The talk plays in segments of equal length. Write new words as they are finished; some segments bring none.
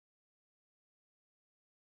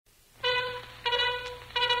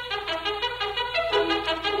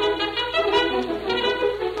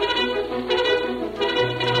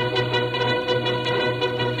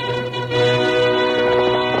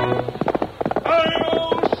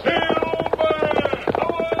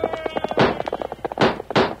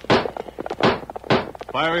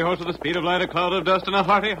fiery horse with the speed of light, a cloud of dust, and a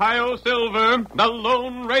hearty hi-yo Silver, the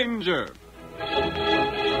Lone Ranger.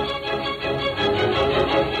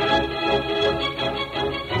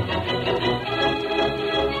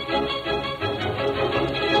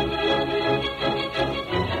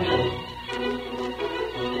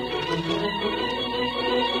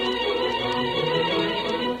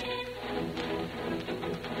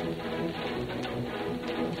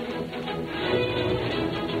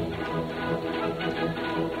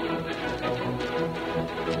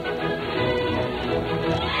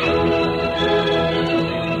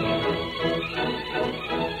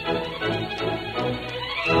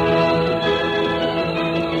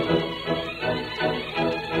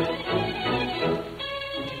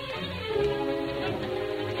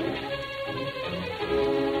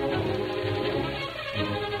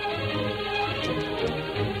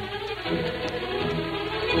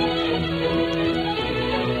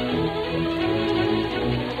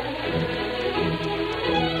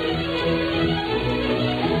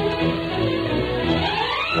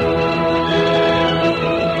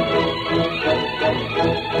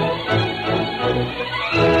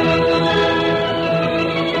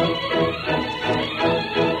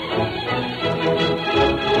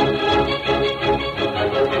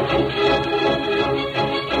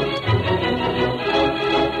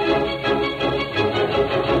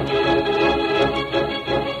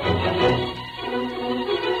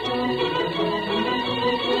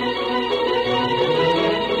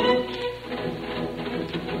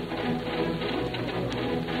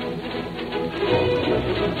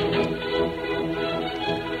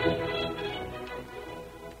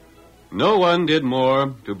 No one did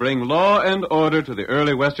more to bring law and order to the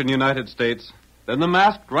early western United States than the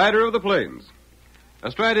masked rider of the plains.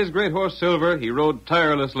 Astride his great horse Silver, he rode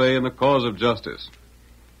tirelessly in the cause of justice.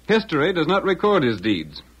 History does not record his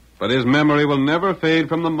deeds, but his memory will never fade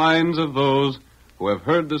from the minds of those who have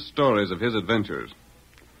heard the stories of his adventures.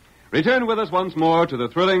 Return with us once more to the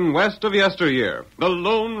thrilling west of yesteryear. The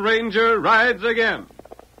Lone Ranger rides again.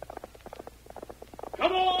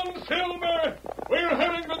 Come on, Silver! We're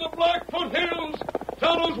heading to the Blackfoot Hills!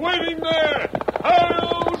 Tonto's waiting there!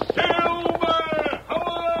 Hi-yo, Silver!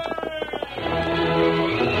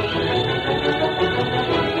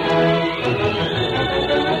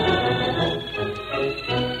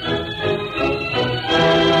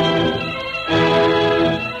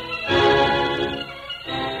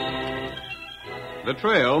 The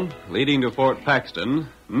trail leading to Fort Paxton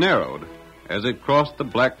narrowed as it crossed the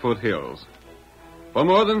Blackfoot Hills. For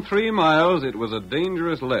more than 3 miles, it was a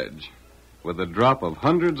dangerous ledge, with a drop of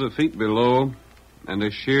hundreds of feet below and a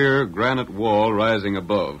sheer granite wall rising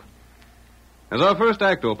above. As our first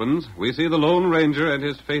act opens, we see the Lone Ranger and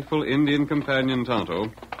his faithful Indian companion Tonto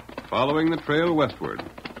following the trail westward.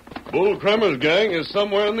 Bull Kremer's gang is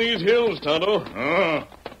somewhere in these hills, Tonto.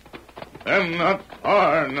 I'm not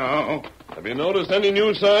far now. Have you noticed any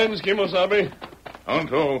new signs, Kimosabe?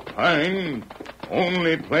 Tonto find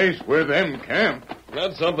only place where them camp.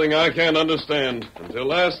 That's something I can't understand. Until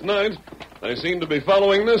last night, they seemed to be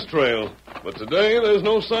following this trail. But today, there's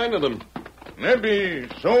no sign of them. Maybe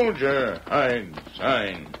soldier hide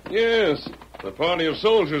sign. Yes, the party of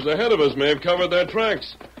soldiers ahead of us may have covered their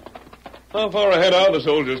tracks. How far ahead are the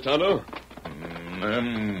soldiers, Tonto?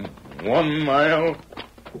 1 mile,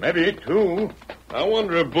 maybe 2. I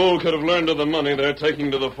wonder if Bull could have learned of the money they're taking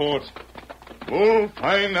to the fort. We'll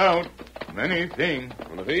find out many things.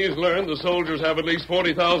 And if he's learned the soldiers have at least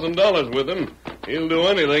 $40,000 with them, he'll do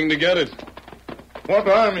anything to get it. What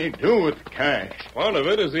army do with cash? Part of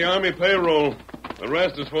it is the army payroll. The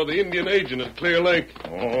rest is for the Indian agent at Clear Lake.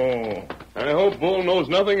 Oh. I hope Bull knows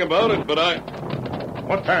nothing about it, but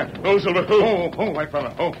What's that? Oh, Silver. White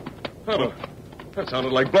fella. Tonto, that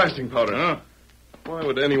sounded like blasting powder. Huh? Why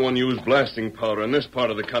would anyone use blasting powder in this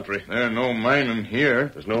part of the country? There's no mining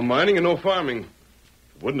here. There's no mining and no farming.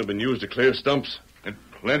 It wouldn't have been used to clear stumps. It's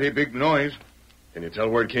plenty big noise. Can you tell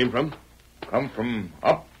where it came from? Come from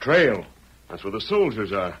up trail. That's where the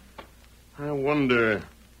soldiers are. I wonder...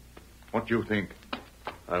 What do you think?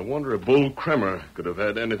 I wonder if Bull Kremer could have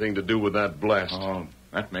had anything to do with that blast. Oh,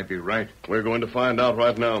 that may be right. We're going to find out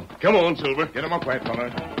right now. Come on, Silver. Get him up, white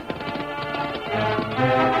fella.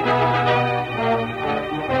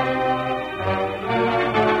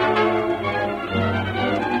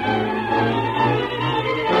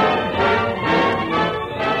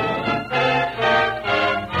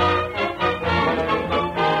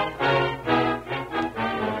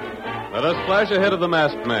 Let us flash ahead of the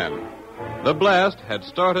masked man. The blast had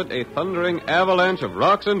started a thundering avalanche of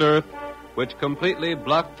rocks and earth, which completely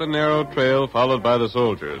blocked the narrow trail followed by the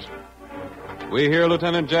soldiers. We hear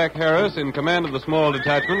Lieutenant Jack Harris, in command of the small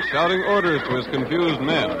detachment, shouting orders to his confused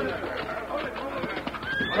men.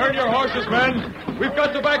 Turn your horses, men. We've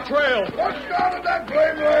got the back trail. What started that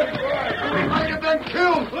blame landslide? We might have been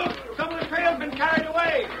killed. Look, some of the trail's been carried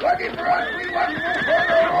away. Lucky for us, we wasn't no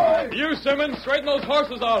further along. You, Simmons, straighten those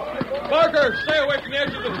horses out. Barker, stay away from the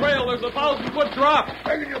edge of the trail. There's a 1,000-foot drop.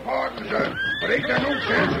 Begging your pardon, sir, but ain't there no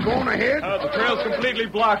chance of going ahead? The trail's completely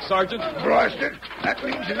blocked, Sergeant. Blast it. That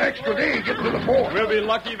means an extra day getting to the fort. We'll be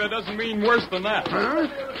lucky if it doesn't mean worse than that. Huh?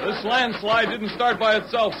 This landslide didn't start by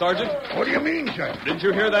itself, Sergeant. What do you mean, sir? Didn't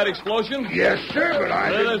you hear that explosion? Yes, sir, but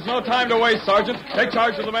I didn't... There's no time to waste, Sergeant. Take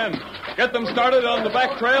charge of the men. Get them started on the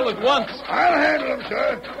back trail at once. I'll handle them,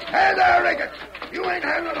 sir. Hey there, Ricketts. You ain't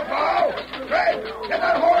handling the plow. Fred, get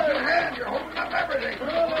that horse in hand. You're holding up everything.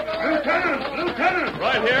 Lieutenant!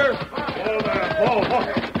 Right here. Oh,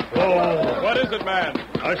 there. Whoa. What is it, man?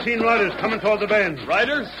 I've seen riders coming toward the bend.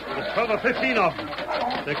 Riders? There's 12 or 15 of them.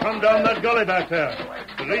 They come down that gully back there.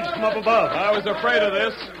 The leads from up above. I was afraid of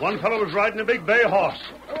this. One fellow was riding a big bay horse,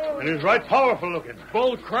 and he was right powerful looking.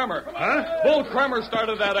 Bull Kremer. Huh? Bull Kremer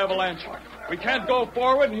started that avalanche. We can't go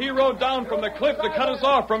forward, and he rode down from the cliff to cut us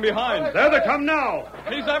off from behind. There they come now.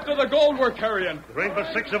 He's after the gold we're carrying. There ain't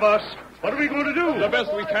but 6 of us. What are we going to do? The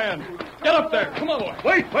best we can. Get up there. Come on, boy.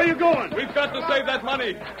 Wait, where are you going? We've got to save that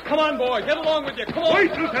money. Come on, boy. Get along with you. Come on.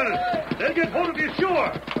 Wait, Lieutenant. They'll get hold of you,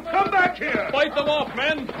 sure. Come back here. Fight them off,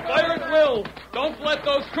 men. Fire at will. Don't let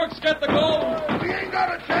those crooks get the gold. We ain't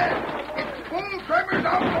got a chance. It's Bull Kremer's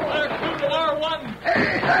outlaw. They're 2 to our 1.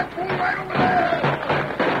 Hey, that fool right over there.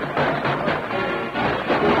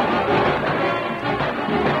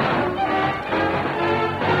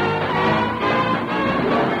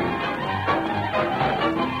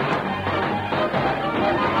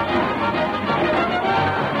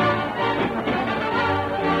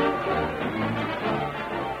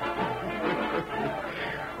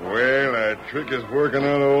 Well, that trick is working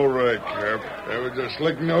out all right, Cap. That was a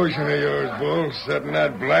slick notion of yours, Bull, setting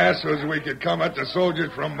that blast so as we could come at the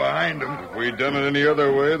soldiers from behind them. If we'd done it any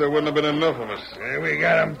other way, there wouldn't have been enough of us. Yeah, we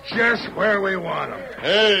got them just where we want them.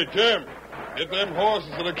 Hey, Jim, get them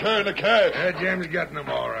horses that are carrying the cash. Yeah, Jim's getting them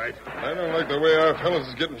all right. I don't like the way our fellas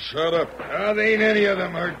is getting shot up. There ain't any of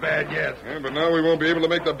them hurt bad yet. Yeah, but now we won't be able to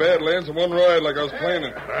make the Badlands in one ride like I was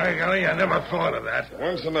planning. By golly, I never thought of that.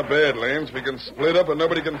 Once in the Badlands, we can split up and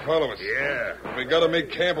nobody can follow us. Yeah. But we gotta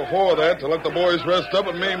make camp before that to let the boys rest up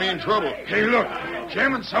and may mean trouble. Hey, look.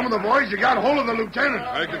 Jim and some of the boys have got hold of the lieutenant.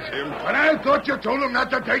 I can see him. But I thought you told him not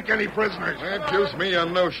to take any prisoners. That gives me a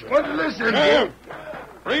notion. But listen, Jim, Bull.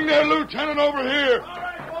 bring that lieutenant over here.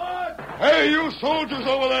 Hey, you soldiers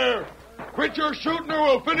over there. Quit your shooting or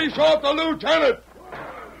we'll finish off the lieutenant.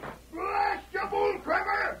 Blast you, Bull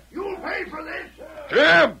Kremer. You'll pay for this.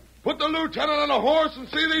 Jim, put the lieutenant on a horse and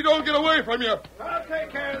see that he don't get away from you. I'll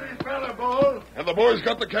take care of this fella, Bull. And the boys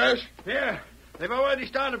got the cash? Yeah. They've already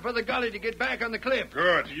started for the gully to get back on the cliff.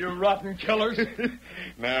 Good. You rotten killers.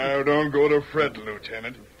 Now, don't go to fretting,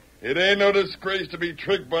 Lieutenant. It ain't no disgrace to be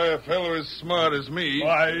tricked by a fellow as smart as me.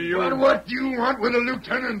 Why, you... But what do you want with a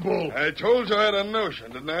lieutenant, Bull? I told you I had a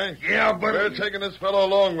notion, didn't I? Yeah, but... We're taking this fellow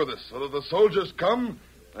along with us so that the soldiers come.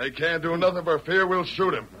 They can't do nothing for fear we'll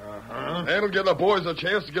shoot him. Uh-huh. That'll give the boys a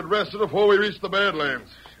chance to get rested before we reach the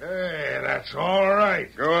Badlands. Hey, that's all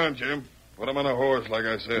right. Go on, Jim. Put him on a horse, like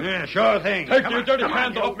I said. Yeah, sure thing. Take your dirty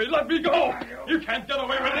hands off me. Let me go. You can't get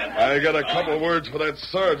away with it. I got a couple words for that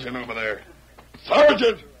sergeant over there.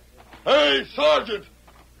 Sergeant! Hey, Sergeant!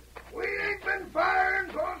 We ain't been firing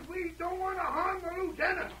because we don't want to harm the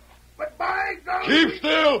lieutenant. But by golly... Keep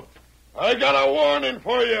still! I got a warning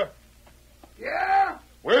for you. Yeah?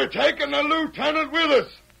 We're taking the lieutenant with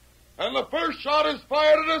us. And the first shot is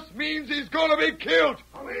fired at us means he's going to be killed.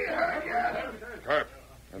 We heard you. Carp,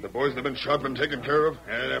 have the boys that have been shot been taken care of?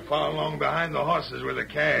 Yeah, they're far along behind the horses with the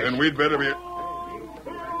cash. Then we'd better be...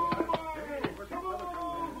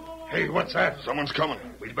 Hey, what's that? Someone's coming.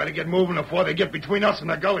 We'd better get moving before they get between us and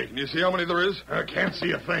the gully. Can you see how many there is? I can't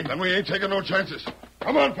see a thing. Then we ain't taking no chances.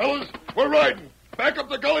 Come on, fellas. We're riding. Back up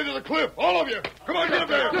the gully to the cliff. All of you. Come on, get up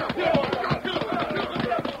there.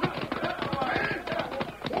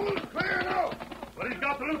 Bull's clear now. But he's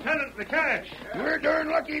got the lieutenant and the cash. We're darn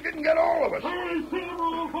lucky he didn't get all of us.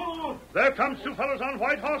 There comes 2 fellows on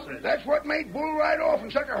white horses. That's what made Bull ride off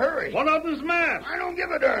in such a hurry. One of them's masked. I don't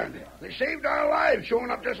give a darn. They saved our lives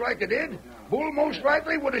showing up just like they did. Bull most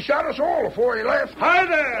likely would have shot us all before he left. Hi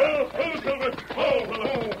there.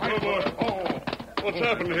 What's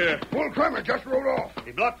happened here? Bull Kremer just rode off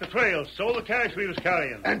He blocked the trail, stole the cash we was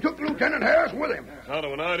carrying. and took Lieutenant Harris with him.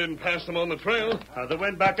 Tonto and I didn't pass them on the trail, They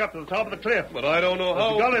went back up to the top of the cliff. but I don't know There's a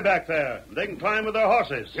how. gully back there. They can climb with their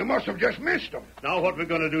horses. You must have just missed them. Now what we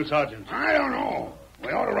going to do, Sergeant? I don't know. We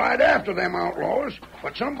ought to ride after them outlaws,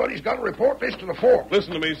 but somebody's got to report this to the fort.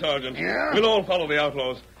 Listen to me, Sergeant. Yeah? We'll all follow the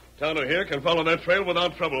outlaws. Tonto here can follow that trail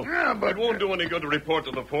without trouble. Yeah, but It won't do any good to report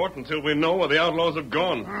to the fort until we know where the outlaws have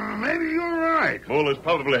gone. maybe you're right. Bull is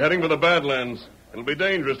probably heading for the Badlands. It'll be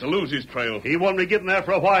dangerous to lose his trail. He won't be getting there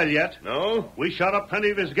for a while yet. No? We shot up plenty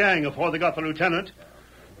of his gang before they got the lieutenant.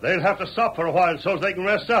 They'll have to stop for a while so they can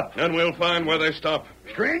rest up. Then we'll find where they stop.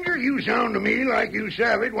 Stranger, you sound to me like you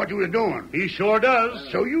savvied what you was doing. He sure does.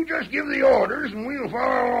 So you just give the orders and we'll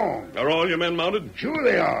follow along. Are all your men mounted? Sure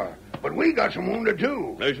they are. But we got some wounded,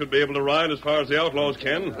 too. They should be able to ride as far as the outlaws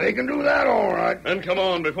can. They can do that all right. Then come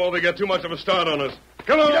on before they get too much of a start on us.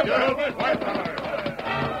 Come on!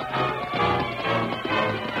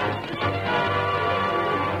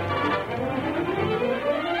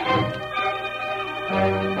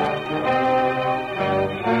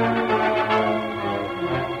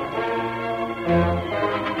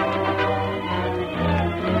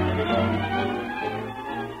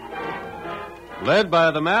 Led by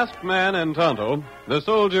the masked man and Tonto, the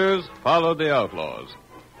soldiers followed the outlaws.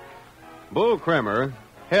 Bull Kremer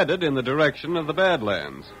headed in the direction of the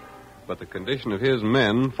Badlands, but the condition of his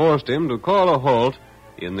men forced him to call a halt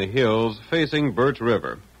in the hills facing Birch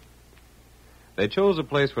River. They chose a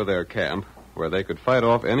place for their camp where they could fight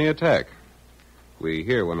off any attack. We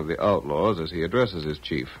hear one of the outlaws as he addresses his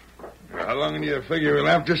chief. How long do you figure we'll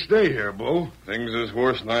have to stay here, Bull? Things is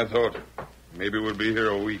worse than I thought. Maybe we'll be here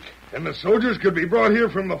a week. And the soldiers could be brought here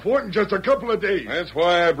from the fort in just a couple of days. That's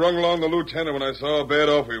why I brung along the lieutenant when I saw how bad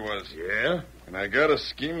off he was. Yeah? And I got a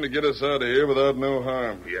scheme to get us out of here without no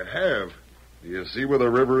harm. You have? Do you see where the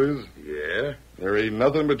river is? Yeah. There ain't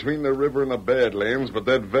nothing between the river and the Badlands but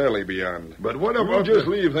that valley beyond. But what We'll about just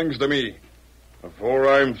leave things to me. Before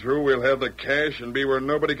I'm through, we'll have the cash and be where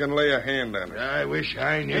nobody can lay a hand on it. I wish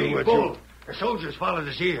I knew Hey, what Bull, the soldiers followed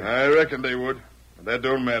us here. I reckon they would. But that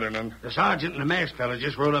don't matter none. The sergeant and the masked fella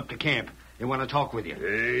just rode up to camp. They want to talk with you.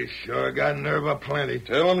 They sure got nerve aplenty.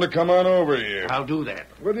 Tell them to come on over here. I'll do that.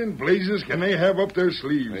 What in blazes can they have up their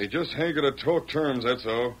sleeves? They just hanker to talk terms, that's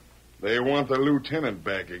all. They want the lieutenant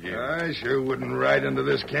back again. I sure wouldn't ride into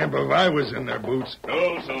this camp if I was in their boots.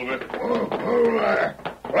 Go, Silver.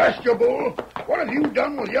 Blast you, Bull. What have you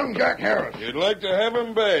done with young Jack Harris? You'd like to have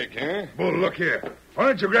him back, huh? Bull, look here. Why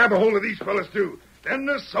don't you grab a hold of these fellas, too? Then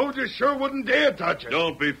the soldiers sure wouldn't dare touch it.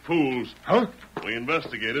 Don't be fools. Huh? We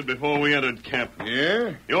investigated before we entered camp.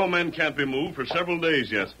 Yeah? Your men can't be moved for several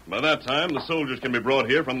days yet. By that time, the soldiers can be brought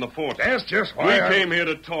here from the fort. That's just We why came here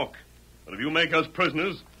to talk. But if you make us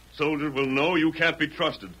prisoners, soldiers will know you can't be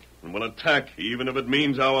trusted and will attack even if it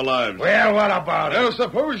means our lives. Well, what about Now, it?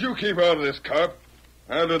 suppose you keep out of this, Carp.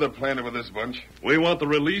 I'll do the planning with this bunch. We want the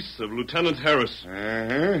release of Lieutenant Harris.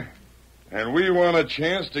 Uh-huh. And we want a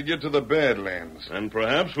chance to get to the Badlands. And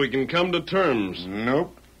perhaps we can come to terms.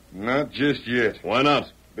 Nope, not just yet. Why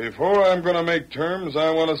not? Before I'm going to make terms, I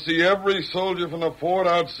want to see every soldier from the fort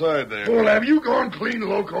outside there. Bull, have you gone clean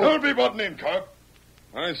loco? Don't be butting in, Carp.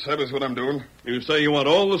 I said is what I'm doing. You say you want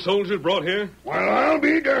all the soldiers brought here? Well, I'll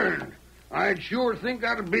be darned. I'd sure think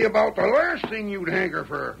that'd be about the last thing you'd hanker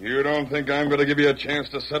for. You don't think I'm going to give you a chance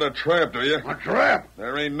to set a trap, do you? A trap?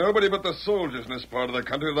 There ain't nobody but the soldiers in this part of the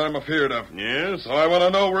country that I'm afeard of. Yes. So I want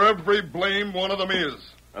to know where every blame one of them is.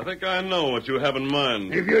 I think I know what you have in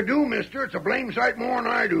mind. If you do, mister, it's a blame sight more than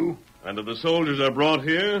I do. And if the soldiers are brought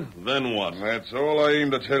here, then what? That's all I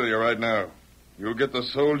aim to tell you right now. You'll get the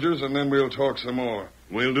soldiers, and then we'll talk some more.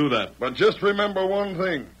 We'll do that. But just remember one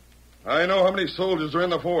thing. I know how many soldiers are in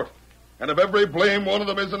the fort. And if every blame one of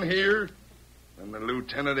them isn't here, then the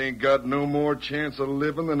lieutenant ain't got no more chance of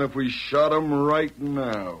living than if we shot him right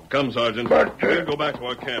now. Come, Sergeant. But, We'll go back to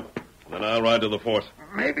our camp. Then I'll ride to the fort.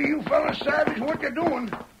 Maybe you fellas savage what you're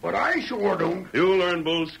doing, but I sure don't. You'll learn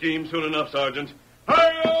Bull's scheme soon enough, Sergeant.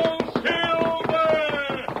 Hi-yo,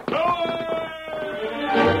 Silver! Away!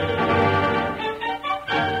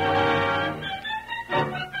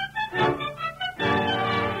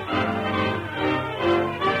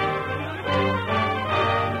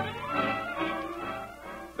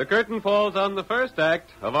 The curtain falls on the first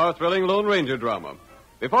act of our thrilling Lone Ranger drama.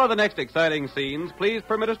 Before the next exciting scenes, please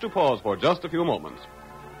permit us to pause for just a few moments.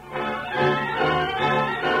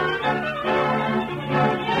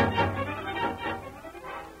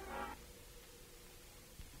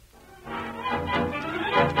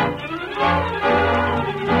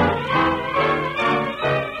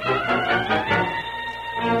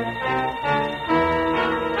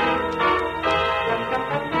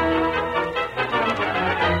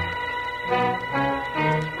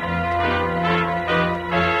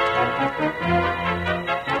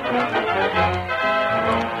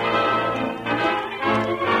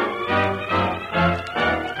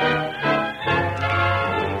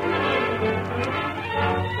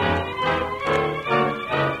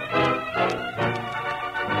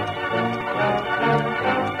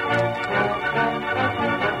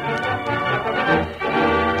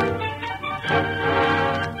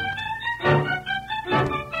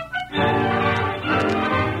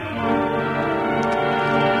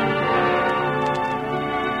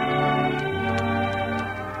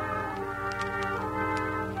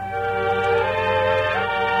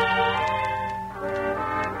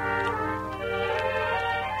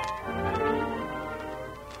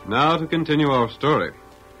 Now to continue our story.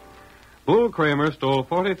 Bull Kramer stole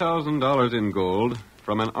 $40,000 in gold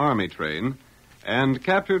from an army train and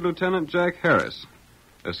captured Lieutenant Jack Harris,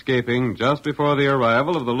 escaping just before the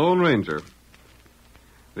arrival of the Lone Ranger.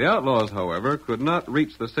 The outlaws, however, could not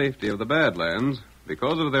reach the safety of the Badlands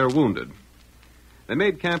because of their wounded. They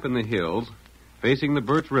made camp in the hills, facing the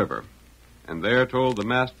Birch River, and there told the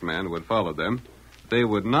masked man who had followed them they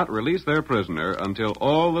would not release their prisoner until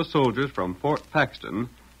all the soldiers from Fort Paxton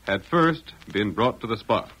had first been brought to the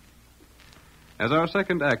spot. As our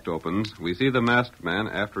second act opens, we see the masked man,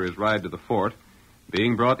 after his ride to the fort,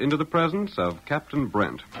 being brought into the presence of Captain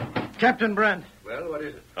Brent. Captain Brent. Well, what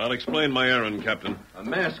is it? I'll explain my errand, Captain. A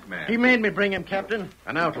masked man. He made me bring him, Captain.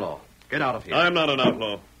 An outlaw. Get out of here. I'm not an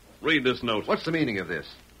outlaw. Read this note. What's the meaning of this?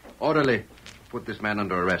 Orderly, put this man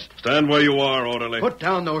under arrest. Stand where you are, orderly. Put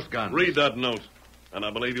down those guns. Read that note, and I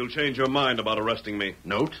believe you'll change your mind about arresting me.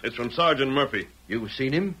 Note? It's from Sergeant Murphy. You've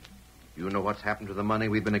seen him? You know what's happened to the money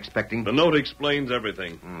we've been expecting? The note explains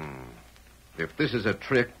everything. If this is a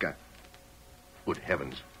trick, good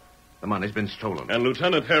heavens. The money's been stolen. And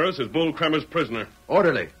Lieutenant Harris is Bull Kramer's prisoner.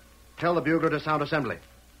 Orderly, tell the bugler to sound assembly.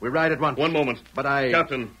 We ride at once. One moment. But I...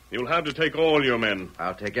 Captain, you'll have to take all your men.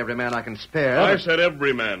 I'll take every man I can spare. I said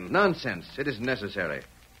every man. Nonsense. It isn't necessary.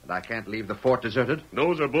 And I can't leave the fort deserted.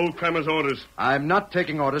 Those are Bull Kramer's orders. I'm not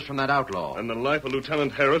taking orders from that outlaw. And the life of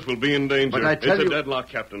Lieutenant Harris will be in danger. But I tell it's you... a deadlock,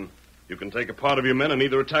 Captain. You can take a part of your men and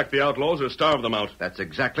either attack the outlaws or starve them out. That's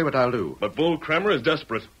exactly what I'll do. But Bull Kramer is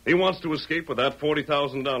desperate. He wants to escape with that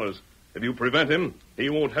 $40,000. If you prevent him, he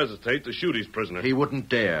won't hesitate to shoot his prisoner. He wouldn't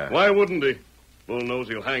dare. Why wouldn't he? Bull knows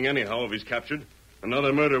he'll hang anyhow if he's captured.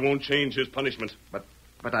 Another murder won't change his punishment. But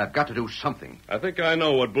I've got to do something. I think I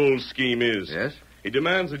know what Bull's scheme is. Yes? He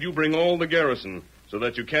demands that you bring all the garrison so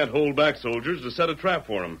that you can't hold back soldiers to set a trap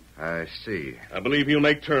for him. I see. I believe he'll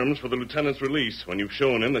make terms for the lieutenant's release when you've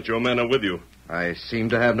shown him that your men are with you. I seem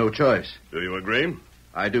to have no choice. Do you agree?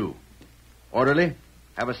 I do. Orderly,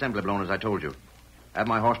 have assembly blown as I told you. Have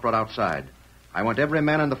my horse brought outside. I want every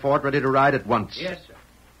man in the fort ready to ride at once. Yes, sir.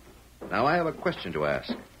 Now, I have a question to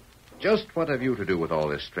ask. Just what have you to do with all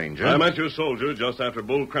this, stranger? I met your soldier just after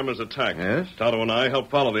Bull Kramer's attack. Yes? Tonto and I helped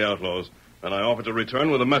follow the outlaws, and I offered to return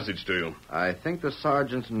with a message to you. I think the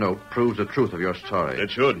sergeant's note proves the truth of your story. It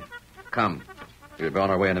should. Come. We'll be on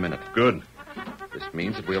our way in a minute. Good. This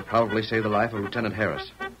means that we'll probably save the life of Lieutenant Harris.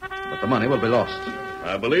 But the money will be lost.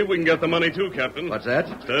 I believe we can get the money, too, Captain. What's that?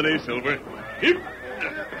 Steady, Silver. Heap.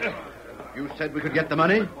 You said we could get the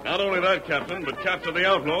money? Not only that, Captain, but capture the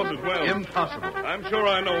outlaws as well. Impossible. I'm sure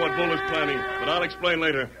I know what Bull is planning, but I'll explain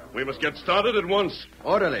later. We must get started at once.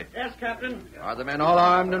 Orderly. Yes, Captain. Are the men all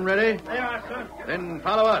armed and ready? They are, sir. Then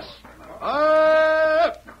follow us.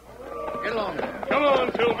 Up! Get along there. Come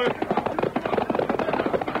on, Silver.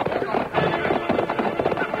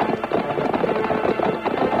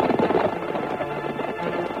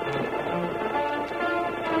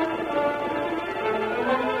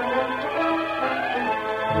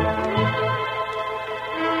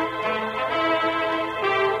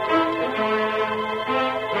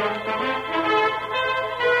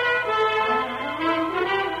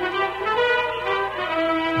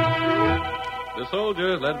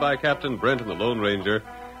 Soldiers, led by Captain Brent and the Lone Ranger,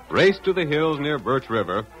 raced to the hills near Birch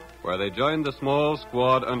River, where they joined the small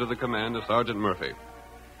squad under the command of Sergeant Murphy.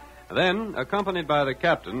 Then, accompanied by the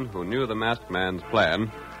captain, who knew the masked man's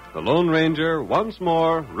plan, the Lone Ranger once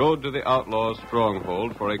more rode to the outlaws'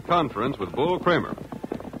 stronghold for a conference with Bull Kramer.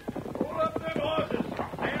 Hold up them horses.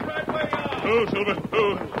 Stand right where you are. Oh, Silver.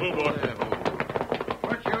 Oh, boy.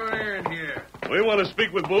 What's your errand here? We want to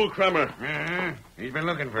speak with Bull Kramer. Uh-huh. He's been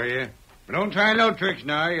looking for you. But don't try no tricks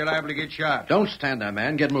now. You're liable to get shot. Don't stand there,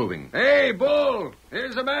 man. Get moving. Hey, Bull.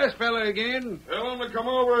 Here's the masked fella again. Tell him to come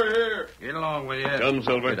over here. Get along with you. Come,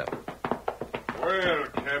 Silver. Get up. Well,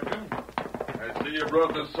 Captain, I see you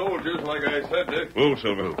brought the soldiers like I said to. Move,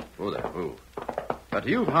 Silver. Who there? Who? But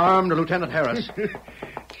you've harmed Lieutenant Harris.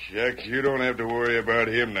 Shucks, you don't have to worry about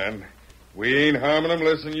him, then. We ain't harming him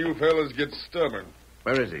unless you fellas get stubborn.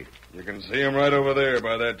 Where is he? You can see him right over there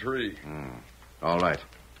by that tree. All right.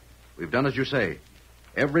 We've done as you say.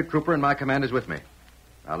 Every trooper in my command is with me.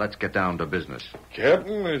 Now, let's get down to business.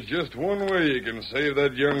 Captain, there's just one way you can save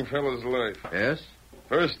that young fella's life. Yes?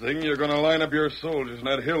 First thing, you're going to line up your soldiers in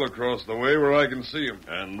that hill across the way where I can see them.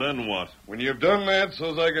 And then what? When you've done that,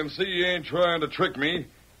 so's I can see you ain't trying to trick me,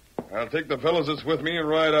 I'll take the fellas that's with me and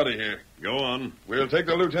ride out of here. Go on. We'll take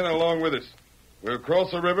the lieutenant along with us. We'll cross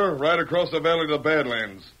the river, right across the valley to the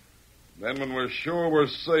Badlands. Then when we're sure we're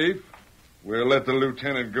safe, we'll let the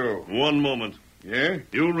lieutenant go. One moment. Yeah?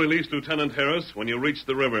 You'll release Lieutenant Harris when you reach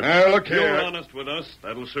the river. Now, look If you're here. honest with us,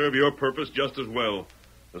 that'll serve your purpose just as well.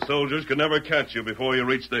 The soldiers could never catch you before you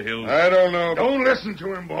reach the hills. I don't know. Don't listen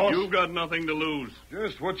to him, boss. You've got nothing to lose.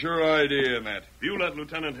 Just what's your idea in that? If you let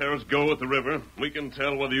Lieutenant Harris go at the river, we can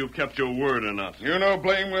tell whether you've kept your word or not. You know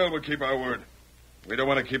blame well we'll keep our word. We don't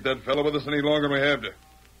want to keep that fellow with us any longer than we have to.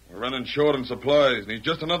 We're running short on supplies, and he's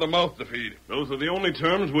just another mouth to feed. Those are the only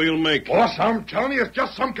terms we'll make. Boss, I'm telling you, it's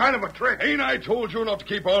just some kind of a trick. Ain't I told you not to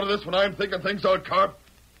keep out of this when I'm thinking things out, Carp?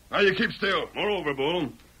 Now you keep still. Moreover, Bull,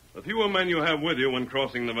 the fewer men you have with you when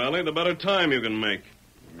crossing the valley, the better time you can make.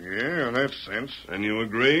 Yeah, in that sense. And you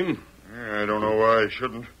agree? Yeah, I don't know why I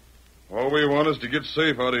shouldn't. All we want is to get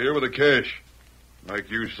safe out of here with the cash.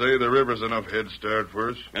 Like you say, the river's enough head start for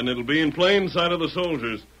us. And it'll be in plain sight of the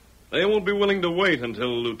soldiers. They won't be willing to wait until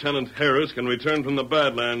Lieutenant Harris can return from the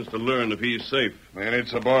Badlands to learn if he's safe. Then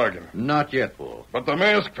it's a bargain. Not yet, Bull. But the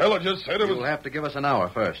masked fella just said it was... You'll have to give us an hour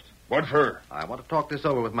first. What for? I want to talk this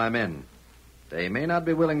over with my men. They may not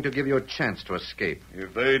be willing to give you a chance to escape.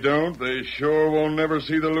 If they don't, they sure won't never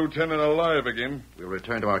see the lieutenant alive again. We'll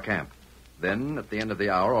return to our camp. Then, at the end of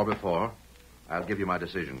the hour or before, I'll give you my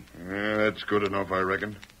decision. Yeah, that's good enough, I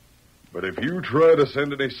reckon. But if you try to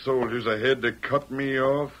send any soldiers ahead to cut me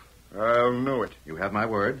off, I'll know it. You have my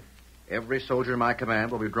word. Every soldier in my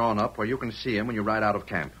command will be drawn up where you can see him when you ride out of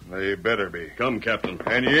camp. They better be. Come, Captain.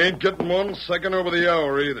 And you ain't getting 1 second over the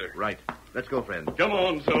hour either. Right. Let's go, friend. Come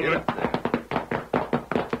on, Silver.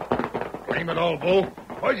 Blame it all, Bull.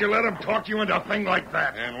 Why'd you let him talk you into a thing like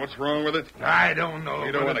that? And what's wrong with it? I don't know.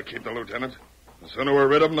 We don't want to keep the lieutenant. The sooner we're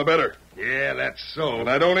rid of him, the better. Yeah, that's so. And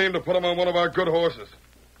I don't aim to put him on one of our good horses.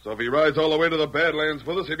 So if he rides all the way to the Badlands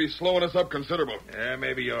with us, he'd be slowing us up considerable. Yeah,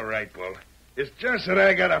 maybe you're right, Bull. It's just that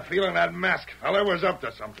I got a feeling that masked fella was up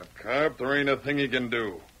to something. Carp, there ain't a thing he can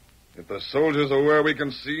do. If the soldiers are where we can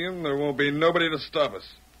see him, there won't be nobody to stop us.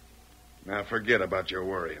 Now forget about your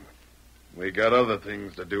worrying. We got other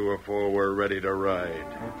things to do before we're ready to ride.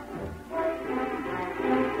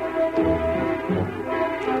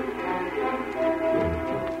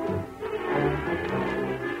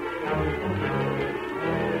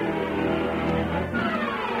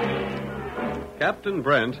 Captain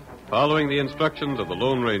Brent, following the instructions of the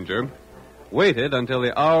Lone Ranger, waited until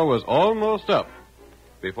the hour was almost up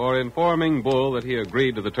before informing Bull that he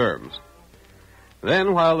agreed to the terms.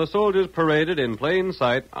 Then, while the soldiers paraded in plain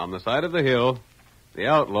sight on the side of the hill, the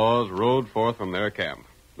outlaws rode forth from their camp,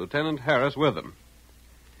 Lieutenant Harris with them.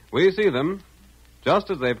 We see them just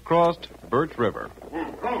as they've crossed Birch River.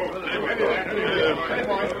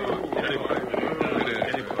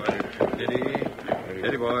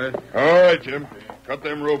 Steady, boy. All right, Jim. Cut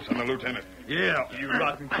them ropes on the lieutenant. Yeah. You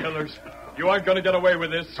rotten killers. You aren't going to get away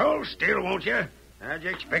with this. So still, won't you? How'd you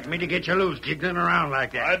expect me to get you loose jiggling around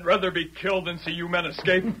like that? I'd rather be killed than see you men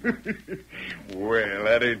escape. Well,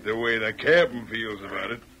 that ain't the way the captain feels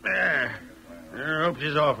about it. There. The ropes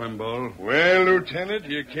is off him, Bull. Well, Lieutenant,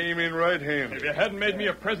 you came in If right-handed. you hadn't made me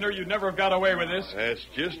a prisoner, you'd never have got away with this. That's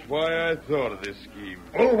just why I thought of this scheme.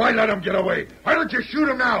 Oh, why let him get away? Why don't you shoot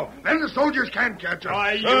him now? Then the soldiers can't catch him.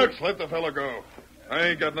 Shucks, let the fellow go. I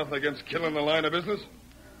ain't got nothing against killing the line of business.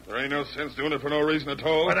 There ain't no sense doing it for no reason at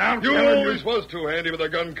all. But I'm you telling always was too handy with a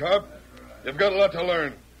gun, Carp. You've got a lot to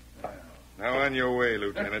learn. Now on your way,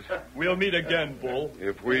 Lieutenant. We'll meet again, Bull.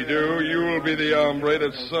 If we do, you'll be the hombre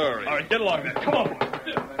that's sorry. All right, get along then. Come on.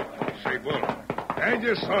 Say, Bull, I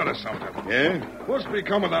just thought of something. Yeah? What's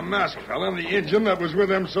become of the masked fella and the Injun that was with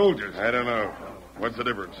them soldiers? I don't know. What's the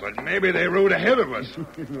difference? But maybe they rode ahead of us.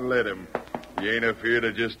 Let him. You ain't afeard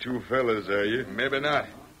of just two fellas, are you? Maybe not.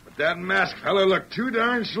 But that masked fella looked too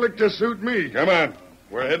darn slick to suit me. Come on.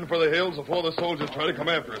 We're heading for the hills before the soldiers try to come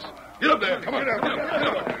after us. Get up there. Come on.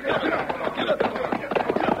 Get up.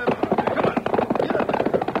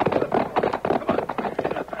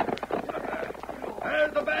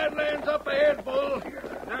 There's the Badlands up ahead, Bull.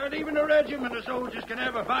 Not even a regiment of soldiers can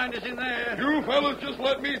ever find us in there. You fellas just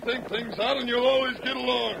let me think things out and you'll always get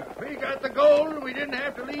along. We got the gold, and we didn't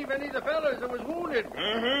have to leave any of the fellas that was wounded.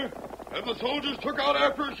 Uh-huh. Have the soldiers took out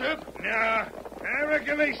after us yet? Nah, I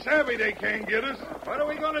reckon they savvy they can't get us. What are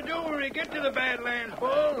we going to do when we get to the Badlands,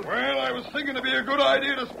 Bull? Well, I was thinking it'd be a good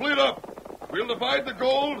idea to split up. We'll divide the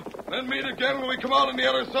gold, then meet again when we come out on the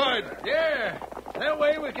other side. Yeah. That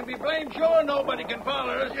way we can be blamed sure nobody can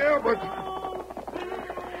follow us. Yeah, but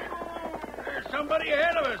There's somebody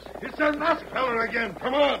ahead of us. it's that masked fella again.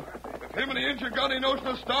 Come on. If him and the Injun got any notion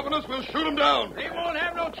of stopping us, we'll shoot him down. They won't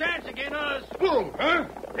have no chance against us. Bull, Huh?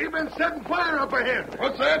 They've been setting fire up ahead.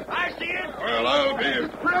 What's that? I see it. Well, I'll be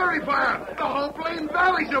it. Prairie fire. The whole plain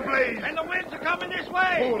valley's ablaze. And the winds are coming this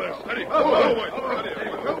way. Hold it, steady. Wait.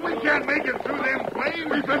 Well, we can't make it through them flames.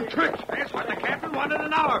 We've been tricked. That's what the captain wanted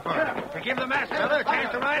an hour for. To give the masked fella a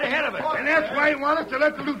chance to ride ahead of us. And that's why he wants us to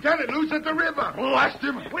let the lieutenant loose at the river. Blast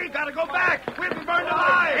him. We gotta go back. We'll be burned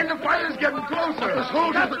alive. And the fire's getting closer. The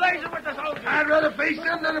soldiers. Just blazing with the soldiers. I'd rather face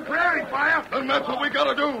them than a prairie fire. Then that's what we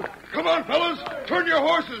gotta do. Come on, fellas. Turn your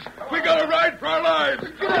horses. We gotta ride for our lives.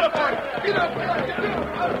 Get up, boy. Get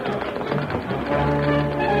up.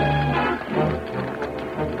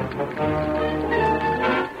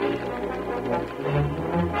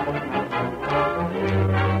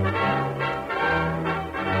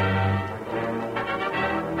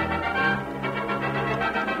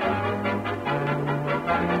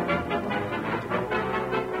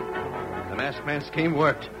 The masked man's scheme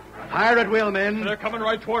worked. Fire at will, men. They're coming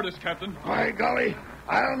right toward us, Captain. By golly,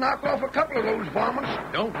 I'll knock off a couple of those varmints.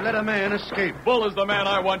 Don't let a man escape. Bull is the man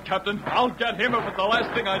I want, Captain. I'll get him if it's the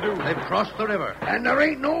last thing I do. They've crossed the river. And there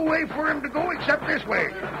ain't no way for him to go except this way.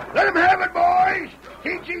 Let him have it, boys.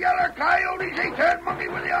 Teach the yeller coyotes ain't monkey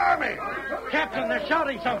with the army. Captain, they're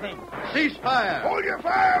shouting something. Cease fire. Hold your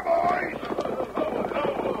fire,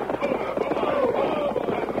 boys.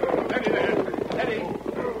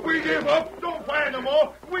 We give up. Don't fire no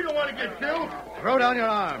more. We don't want to get killed. Throw down your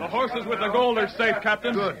The arms. horses with the gold are safe,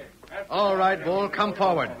 Captain. Good. All right, Bull, come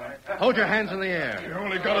forward. Hold your hands in the air. You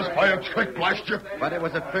only got us by a trick, blast you. But it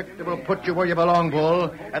was a trick that will put you where you belong,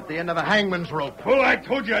 Bull, at the end of a hangman's rope. Well, I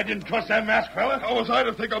told you I didn't trust that masked fella. How was I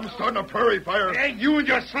to think I'm starting a prairie fire? Hey, you and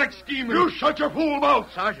your slick scheming. You shut your fool mouth.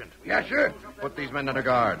 Sergeant, Yes, sir. put these men under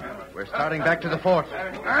guard. We're starting back to the fort.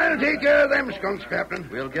 I'll take care of them skunks, Captain.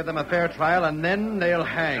 We'll give them a fair trial, and then they'll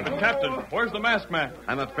hang. Captain, where's the masked man?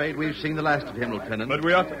 I'm afraid we've seen the last of him, Lieutenant. But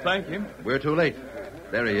we ought to thank him. We're too late.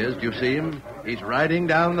 There he is. Do you see him? He's riding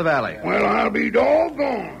down the valley. Well, I'll be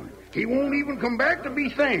doggone. He won't even come back to be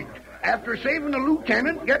thanked after saving the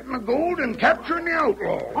lieutenant, getting the gold, and capturing the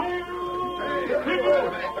outlaw.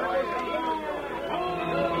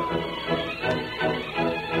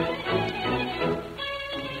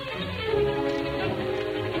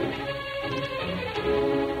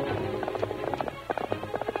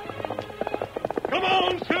 Come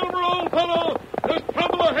on, Silver, old fellow. There's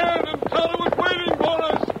trouble ahead, and Tonto is waiting for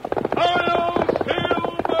us. Hi-yo,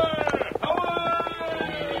 Silver!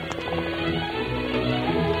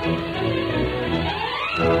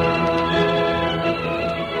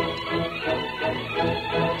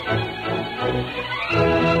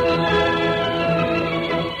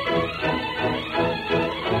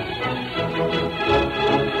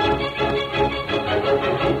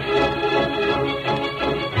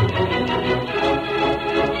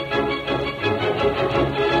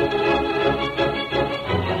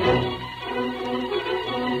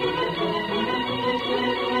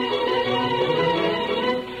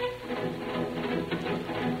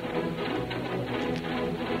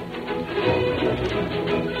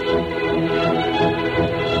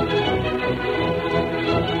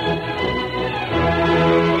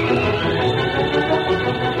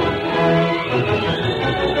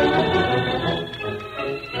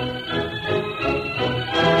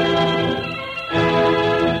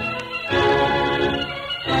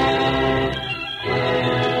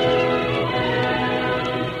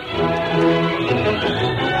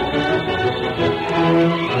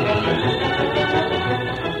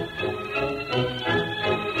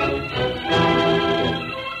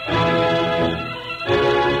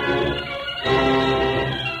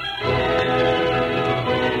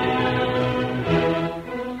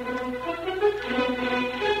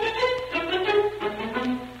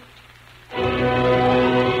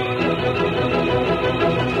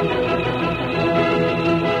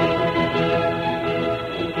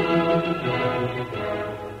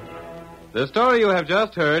 The story you have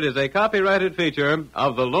just heard is a copyrighted feature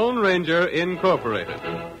of the Lone Ranger Incorporated.